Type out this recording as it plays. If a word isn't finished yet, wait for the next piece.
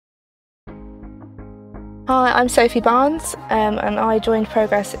Hi, I'm Sophie Barnes and I joined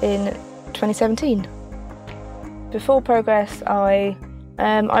Progress in 2017. Before Progress, I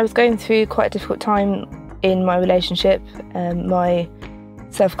was going through quite a difficult time in my relationship. My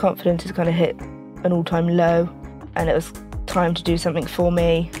self-confidence has kind of hit an all-time low, and it was time to do something for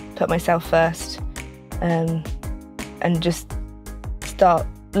me, put myself first, and just start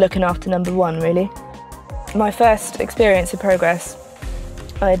looking after number one, really. My first experience of Progress,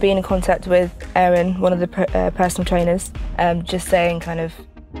 I had been in contact with Erin, one of the personal trainers, just saying kind of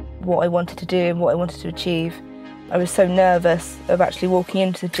what I wanted to do and what I wanted to achieve. I was so nervous of actually walking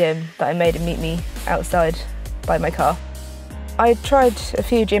into the gym that I made him meet me outside by my car. I tried a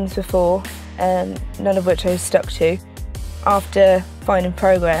few gyms before, none of which I stuck to. After finding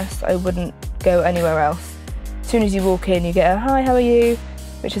Progress, I wouldn't go anywhere else. As soon as you walk in, you get a "Hi, how are you?"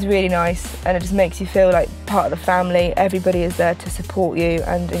 which is really nice, and it just makes you feel like part of the family. Everybody is there to support you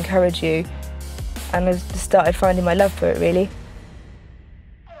and encourage you, and I just started finding my love for it, really.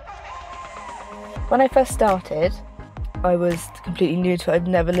 When I first started, I was completely new to it. I'd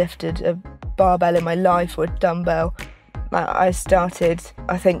never lifted a barbell in my life or a dumbbell. I started,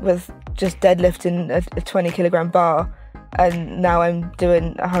 I think, with just deadlifting a 20 kilogram bar, and now I'm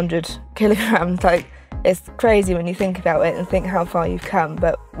doing 100 kilograms. Like, it's crazy when you think about it and think how far you've come,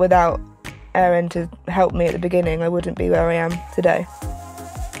 but without Erin to help me at the beginning, I wouldn't be where I am today.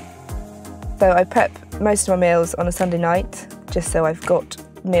 So I prep most of my meals on a Sunday night, just so I've got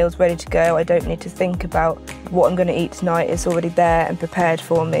meals ready to go. I don't need to think about what I'm going to eat tonight. It's already there and prepared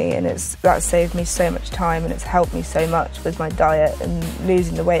for me, and that saved me so much time, and it's helped me so much with my diet and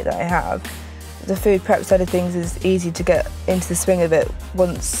losing the weight that I have. The food prep side of things is easy to get into the swing of it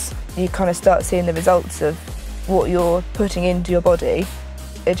once you kind of start seeing the results of what you're putting into your body.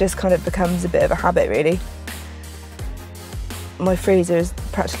 It just kind of becomes a bit of a habit, really. My freezer is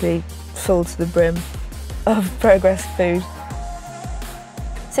practically full to the brim of Progress food.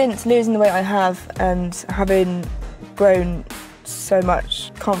 Since losing the weight I have and having grown so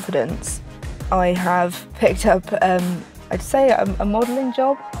much confidence, I have picked up, I'd say, a modelling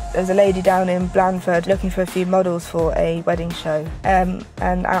job. There's a lady down in Blandford looking for a few models for a wedding show, and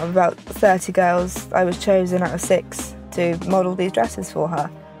out of about 30 girls, I was chosen out of 6 to model these dresses for her,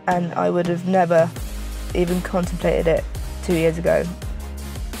 and I would have never even contemplated it 2 years ago.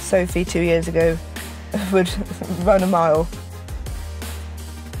 Sophie 2 years ago would run a mile.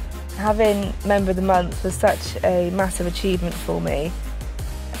 Having Member of the Month was such a massive achievement for me.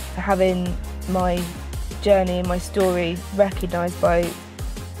 Having my journey and my story recognised by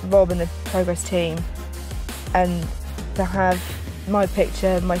Rob and the Progress team, and to have my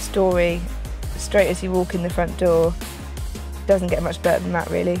picture, my story, straight as you walk in the front door, doesn't get much better than that,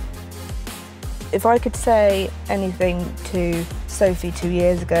 really. If I could say anything to Sophie 2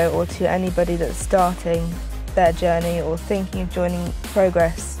 years ago, or to anybody that's starting their journey or thinking of joining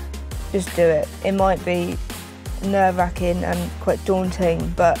Progress, just do it. It might be nerve-wracking and quite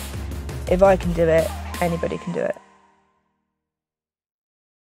daunting, but if I can do it, anybody can do it.